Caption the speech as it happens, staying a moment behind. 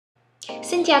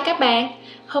Xin chào các bạn,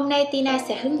 hôm nay Tina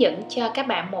sẽ hướng dẫn cho các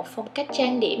bạn một phong cách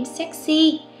trang điểm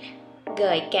sexy,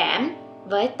 gợi cảm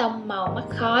với tông màu mắt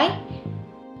khói.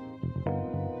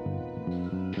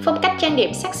 Phong cách trang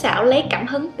điểm sắc sảo lấy cảm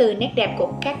hứng từ nét đẹp của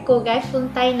các cô gái phương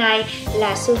Tây này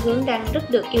là xu hướng đang rất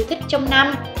được yêu thích trong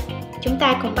năm. Chúng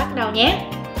ta cùng bắt đầu nhé!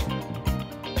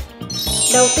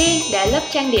 Đầu tiên, để lớp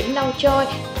trang điểm lâu trôi,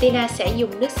 Tina sẽ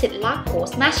dùng nước xịt lót của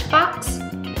Smashbox.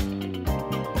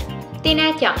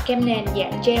 Tina chọn kem nền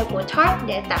dạng gel của Tarte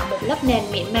để tạo một lớp nền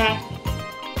mịn màng.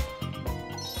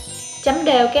 Chấm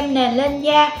đều kem nền lên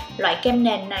da. Loại kem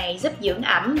nền này giúp dưỡng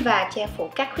ẩm và che phủ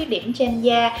các khuyết điểm trên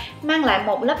da, mang lại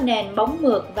một lớp nền bóng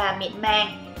mượt và mịn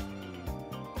màng.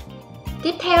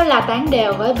 Tiếp theo là tán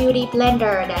đều với Beauty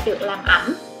Blender đã được làm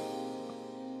ẩm.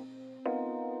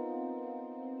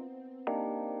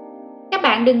 Các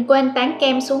bạn đừng quên tán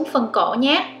kem xuống phần cổ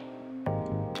nhé!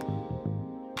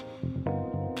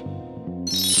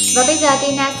 Và bây giờ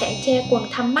Tina sẽ che quầng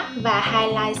thâm mắt và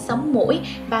highlight sống mũi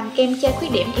bằng kem che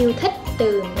khuyết điểm yêu thích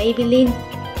từ Maybelline.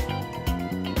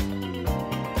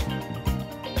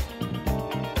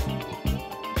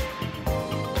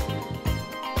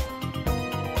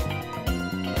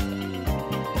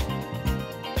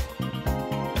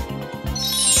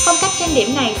 Phong cách trang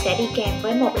điểm này sẽ đi kèm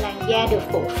với một làn da được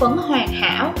phủ phấn hoàn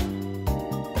hảo.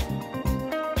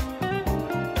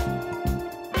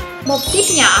 Một tip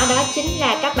nhỏ đó chính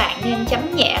là các bạn nên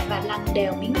chấm nhẹ và lăn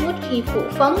đều miếng mousse khi phủ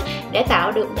phấn để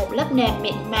tạo được một lớp nền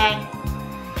mịn màng.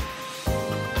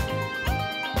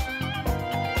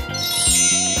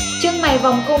 Chân mày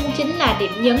vòng cung chính là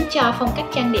điểm nhấn cho phong cách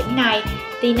trang điểm này.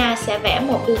 Tina sẽ vẽ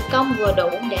một đường cong vừa đủ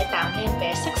để tạo nên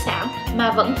vẻ sắc sảo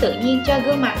mà vẫn tự nhiên cho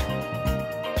gương mặt.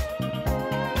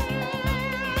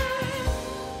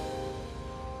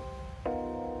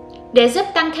 Để giúp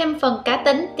tăng thêm phần cá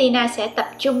tính, Tina sẽ tập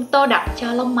trung tô đậm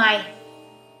cho lông mày.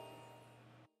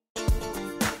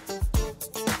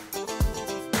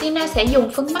 Tina sẽ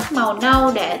dùng phấn mắt màu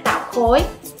nâu để tạo khối.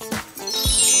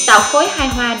 Tạo khối hài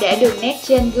hòa để đường nét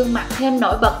trên gương mặt thêm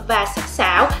nổi bật và sắc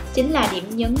sảo chính là điểm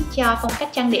nhấn cho phong cách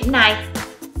trang điểm này.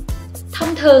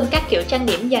 Thông thường, các kiểu trang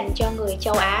điểm dành cho người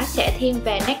châu Á sẽ thiên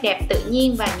về nét đẹp tự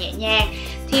nhiên và nhẹ nhàng,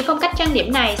 thì phong cách trang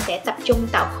điểm này sẽ tập trung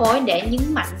tạo khối để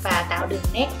nhấn mạnh và tạo đường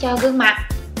nét cho gương mặt.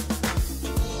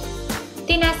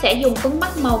 Tina sẽ dùng phấn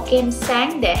mắt màu kem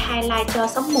sáng để highlight cho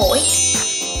sống mũi.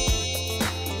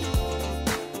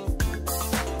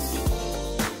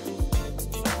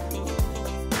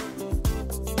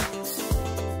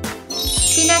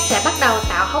 Tina sẽ bắt đầu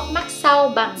tạo hốc mắt sâu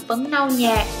bằng phấn nâu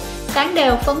nhạt. Tán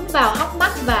đều phấn vào hốc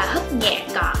mắt và hất nhẹ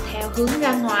cọ theo hướng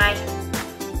ra ngoài.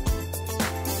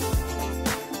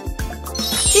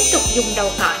 Tiếp tục dùng đầu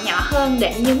cọ nhỏ hơn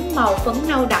để nhấn màu phấn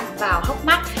nâu đậm vào hốc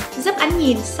mắt, giúp ánh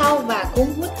nhìn sâu và cuốn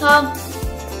hút hơn.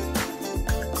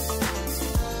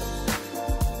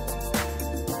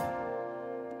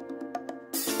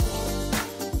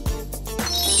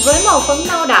 Với màu phấn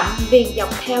nâu đậm, viền dọc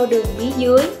theo đường mí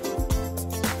dưới.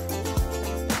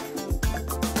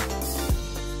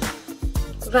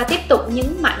 Và tiếp tục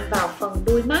nhấn mạnh vào phần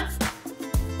đuôi mắt.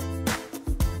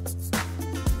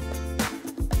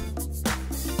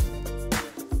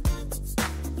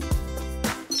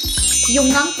 Dùng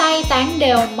ngón tay tán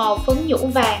đều màu phấn nhũ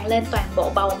vàng lên toàn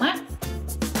bộ bầu mắt.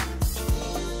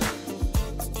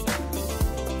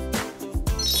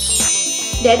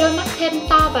 Để đôi mắt thêm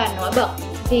to và nổi bật,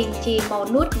 viền chì màu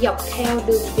nude dọc theo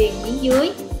đường viền mí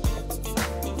dưới.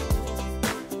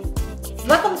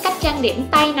 Với phong cách trang điểm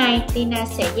Tây này, Tina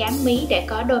sẽ dán mí để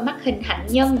có đôi mắt hình hạnh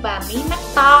nhân và mí mắt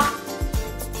to.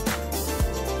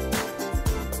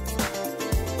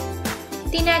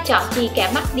 Tina chọn chì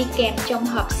cả mắt đi kèm trong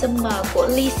hộp Summer của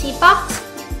Lizzy Box.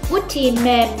 Bút chì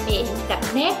mềm, mịn, đậm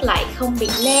nét lại không bị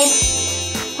lem.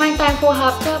 Hoàn toàn phù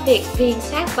hợp cho việc viền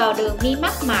sát vào đường mi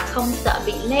mắt mà không sợ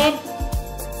bị lem.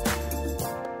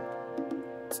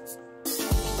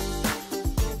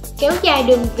 Kéo dài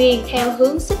đường viền theo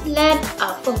hướng xích lên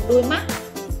ở phần đuôi mắt.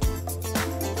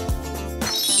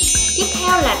 Tiếp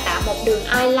theo là tạo một đường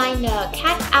eyeliner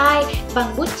cat eye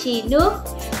bằng bút chì nước.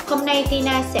 Hôm nay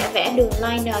Tina sẽ vẽ đường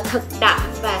liner thật đậm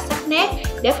và sắc nét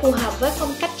để phù hợp với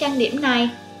phong cách trang điểm này.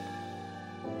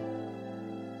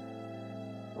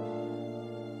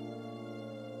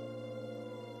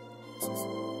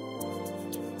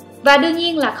 Và đương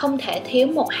nhiên là không thể thiếu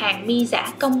một hàng mi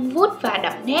giả cong vút và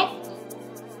đậm nét.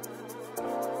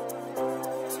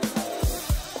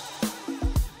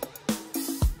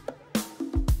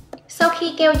 Sau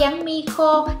khi keo dán mi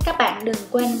khô, các bạn đừng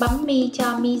quên bấm mi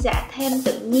cho mi giả thêm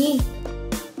tự nhiên.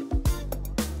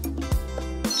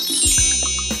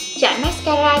 Chải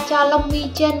mascara cho lông mi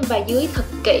trên và dưới thật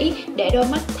kỹ để đôi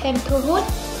mắt thêm thu hút.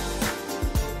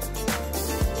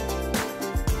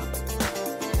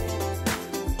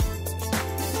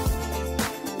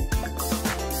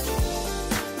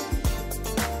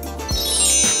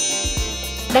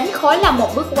 khối là một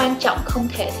bước quan trọng không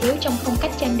thể thiếu trong phong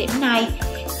cách trang điểm này.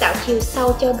 Tạo chiều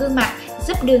sâu cho gương mặt,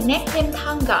 giúp đường nét thêm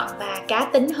thon gọn và cá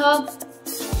tính hơn.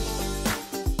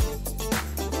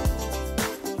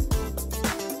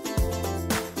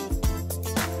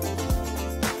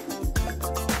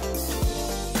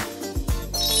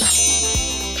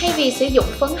 Thay vì sử dụng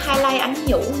phấn highlight ánh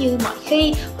nhũ như mọi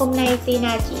khi, hôm nay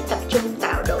Tina chỉ tập trung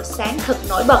tạo độ sáng thật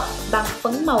nổi bật bằng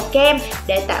phấn màu kem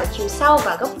để tạo chiều sâu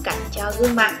và góc cạnh cho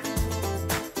gương mặt.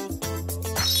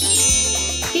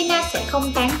 Tina sẽ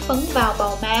không tán phấn vào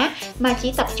bầu má mà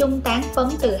chỉ tập trung tán phấn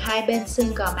từ hai bên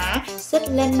xương gò má xích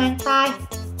lên mang tai.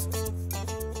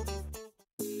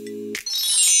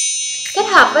 Kết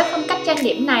hợp với phong cách trang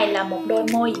điểm này là một đôi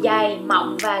môi dày,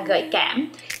 mọng và gợi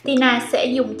cảm. Tina sẽ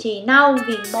dùng chì nâu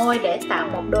viền môi để tạo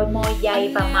một đôi môi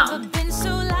dày và mọng.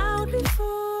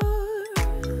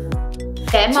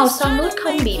 Để màu son nude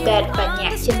không bị bệt và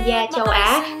nhạt trên da châu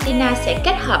Á, Tina sẽ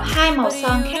kết hợp hai màu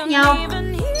son khác nhau.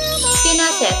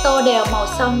 Tina sẽ tô đều màu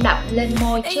son đậm lên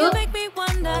môi trước.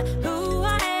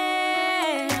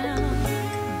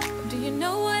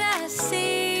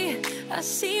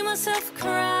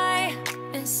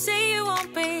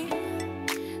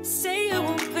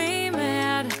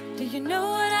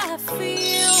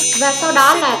 Và sau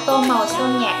đó là tô màu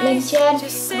son nhạt lên trên.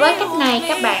 Với cách này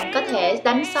các bạn có thể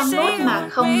đánh son nude mà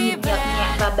không nhìn nhợt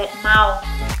nhạt và bệt màu.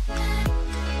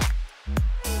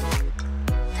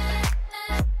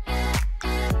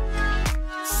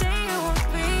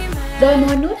 Đôi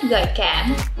môi nude gợi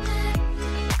cảm,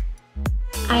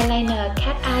 eyeliner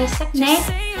cat eye sắc nét,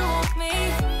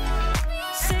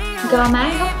 gò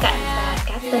má góc cạnh và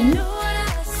cá tính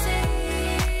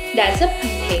đã giúp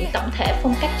hoàn thiện tổng thể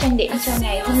phong cách trang điểm cho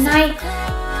ngày hôm nay.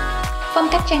 Phong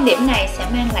cách trang điểm này sẽ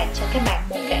mang lại cho các bạn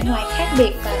một vẻ ngoài khác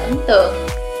biệt và ấn tượng.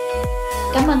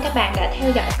 Cảm ơn các bạn đã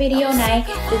theo dõi video này.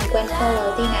 Đừng quên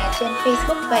follow Tina trên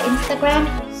Facebook và Instagram.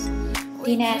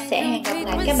 Tina sẽ hẹn gặp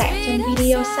lại các bạn trong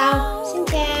video sau. Xin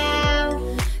chào!